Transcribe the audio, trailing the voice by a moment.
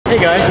Hey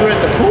guys, we're at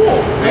the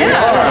pool. Yeah.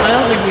 I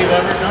don't think we've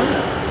ever done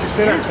this. Did you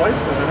say that twice?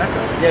 There's an echo.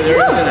 Yeah, there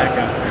is an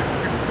echo.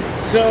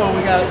 So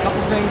we got a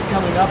couple things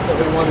coming up that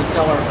we want to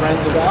tell our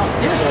friends about.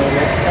 Yeah. So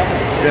let's tell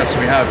them. Yes,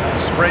 we have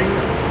Spring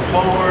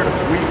Forward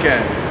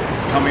Weekend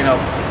coming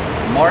up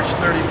March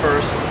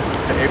 31st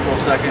to April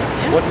 2nd.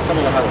 Yeah. What's some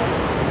of the highlights?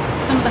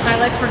 Some of the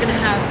highlights, we're going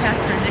to have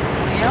Pastor Nick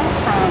DeLeo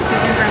from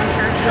Proving Ground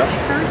Church in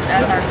Lakehurst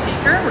as our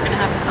speaker. We're going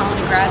to have the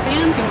Colony Grad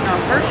Band doing our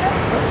worship.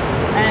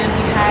 And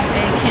we have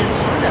a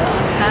cantata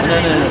on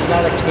Saturday. No, it's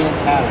not a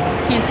cantata.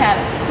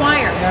 Cantata.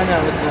 Choir. No,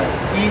 it's an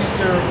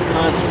Easter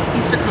concert.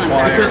 Easter concert.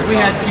 Choir Because we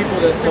had concert. people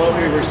that thought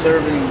we were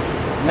serving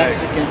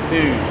Mexican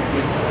food. It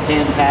was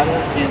cantata,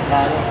 I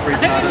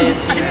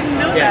didn't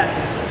know that.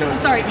 So I'm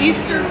sorry,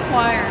 Easter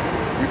choir.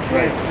 You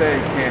can't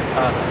say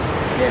cantata.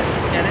 Yeah.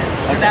 Get it?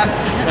 Without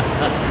can.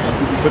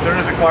 But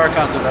there is a choir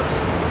concert. That's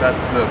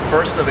the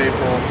 1st of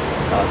April,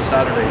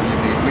 Saturday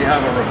evening. We have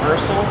a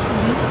rehearsal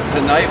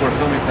tonight. We're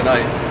filming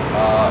tonight.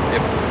 If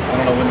I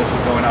don't know when this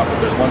is going out, but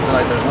there's one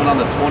tonight. There's one on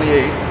the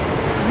 28th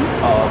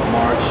of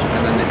March,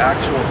 and then the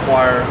actual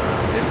choir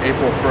is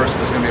April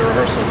 1st. There's going to be a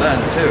rehearsal then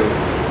too.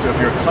 So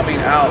if you're coming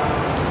out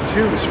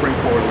to Spring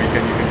Forward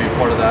Weekend, you can be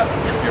part of that.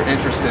 If you're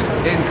interested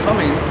in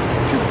coming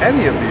to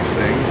any of these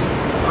things,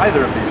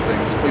 either of these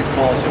things, please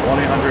call us at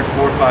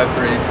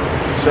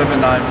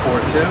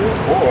 1-800-453-7942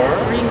 or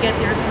you can get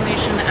their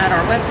information at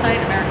our website,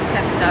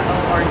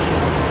 americaskeswick.org.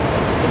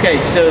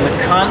 Okay, so the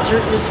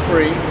concert is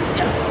free.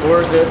 Yes.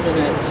 Doors open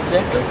at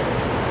 6.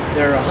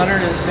 There are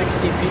 160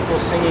 people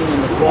singing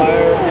in the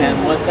choir,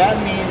 and what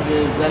that means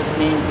is there's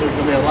going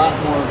to be a lot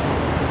more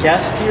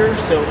guests here.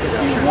 So if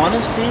you want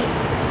a seat,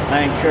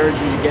 I encourage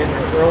you to get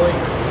here early.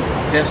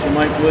 Pastor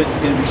Mike Woods is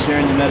going to be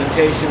sharing the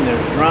meditation.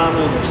 There's drama,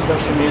 there's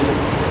special music.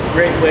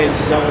 Great way to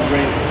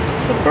celebrate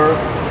the birth,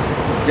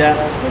 the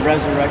death, the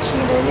resurrection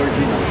of our Lord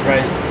Jesus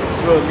Christ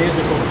through a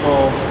musical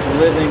called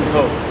Living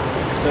Hope.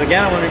 So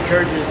again, I want to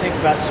encourage you to think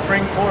about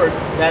Spring Forward.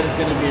 That is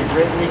going to be a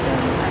great weekend.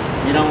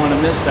 You don't want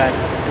to miss that,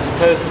 as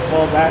opposed to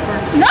fall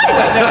backwards. No!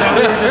 No,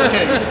 we were just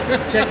kidding. Just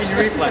checking your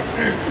reflexes.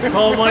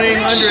 Call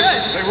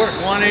 1-800. They work.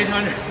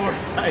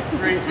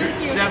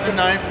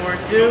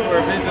 1-800-453-7942 or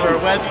visit our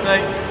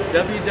website,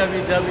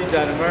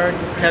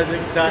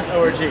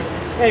 www.americaskeswick.org.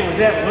 Hey, was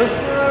that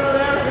listener over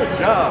there? good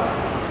job.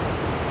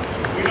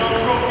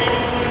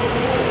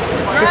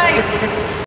 That's right.